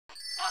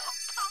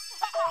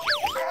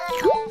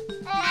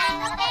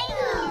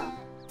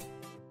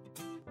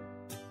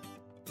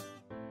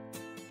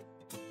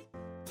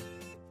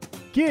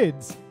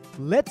Kids,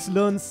 let's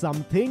learn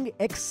something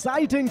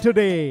exciting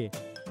today.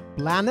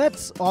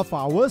 Planets of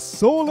our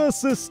solar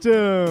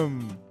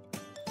system.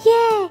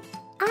 Yeah,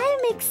 I'm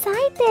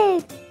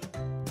excited.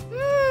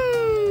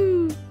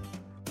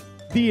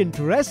 The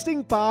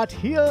interesting part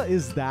here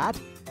is that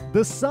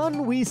the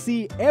sun we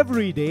see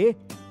every day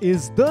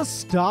is the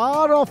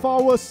star of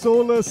our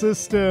solar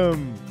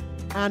system.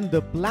 And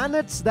the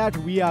planets that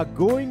we are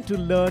going to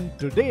learn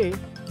today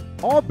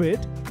orbit,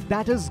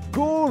 that is,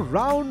 go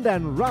round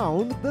and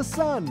round the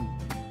sun.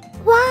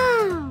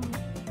 Wow!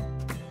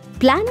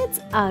 Planets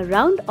are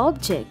round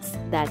objects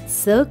that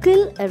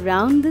circle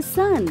around the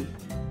sun.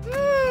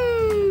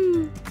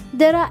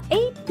 There are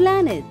 8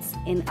 planets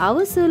in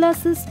our solar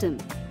system.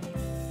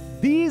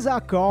 These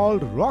are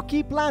called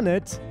rocky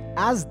planets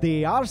as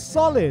they are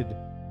solid.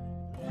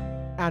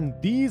 And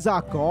these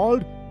are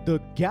called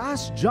the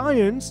gas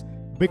giants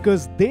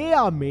because they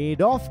are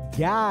made of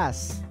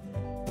gas.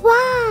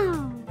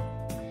 Wow!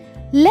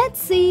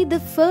 Let's see the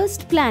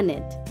first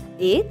planet.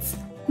 It's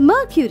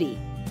Mercury,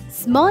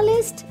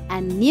 smallest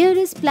and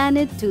nearest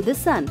planet to the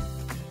sun.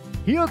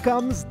 Here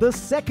comes the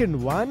second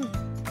one,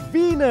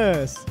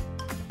 Venus.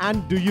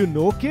 And do you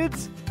know,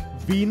 kids?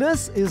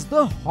 Venus is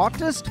the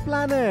hottest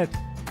planet.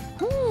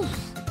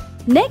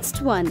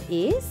 Next one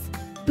is,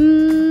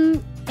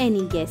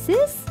 any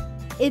guesses?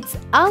 It's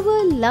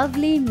our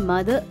lovely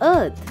Mother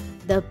Earth,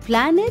 the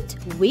planet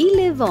we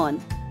live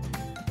on.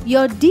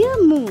 Your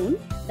dear moon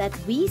that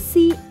we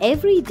see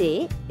every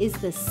day is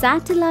the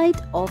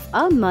satellite of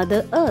our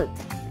Mother Earth.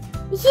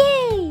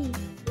 Yay!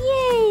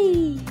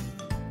 Yay!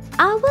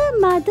 Our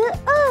Mother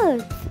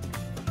Earth.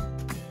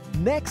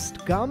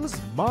 Next comes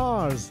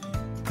Mars.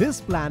 This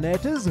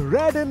planet is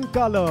red in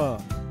color.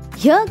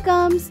 Here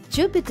comes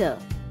Jupiter,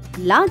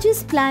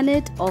 largest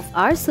planet of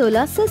our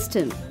solar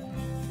system.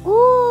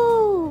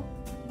 Oh!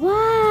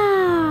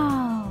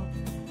 Wow!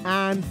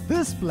 And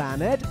this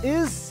planet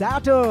is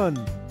Saturn,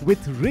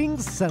 with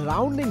rings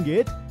surrounding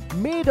it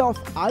made of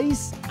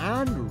ice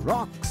and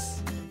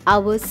rocks.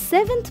 Our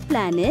 7th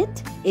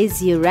planet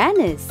is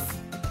Uranus.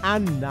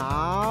 And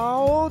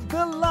now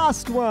the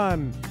last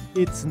one.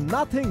 It's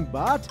nothing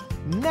but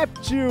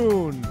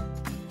Neptune.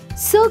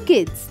 So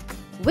kids,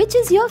 which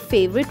is your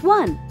favorite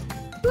one?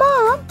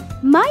 Mom,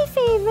 my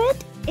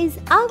favorite is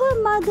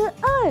our Mother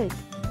Earth.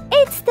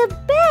 It's the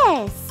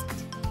best.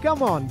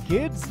 Come on,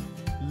 kids.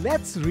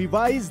 Let's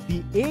revise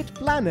the 8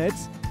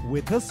 planets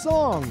with a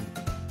song.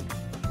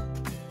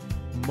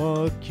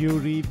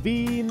 Mercury,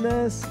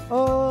 Venus,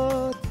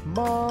 Earth,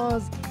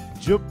 Mars,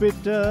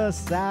 Jupiter,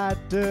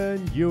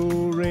 Saturn,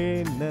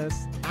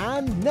 Uranus,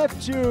 and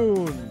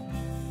Neptune.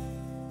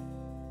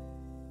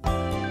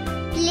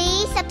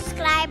 Please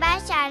subscribe our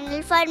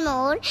channel for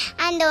more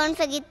and don't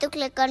forget to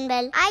click on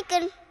bell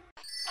icon.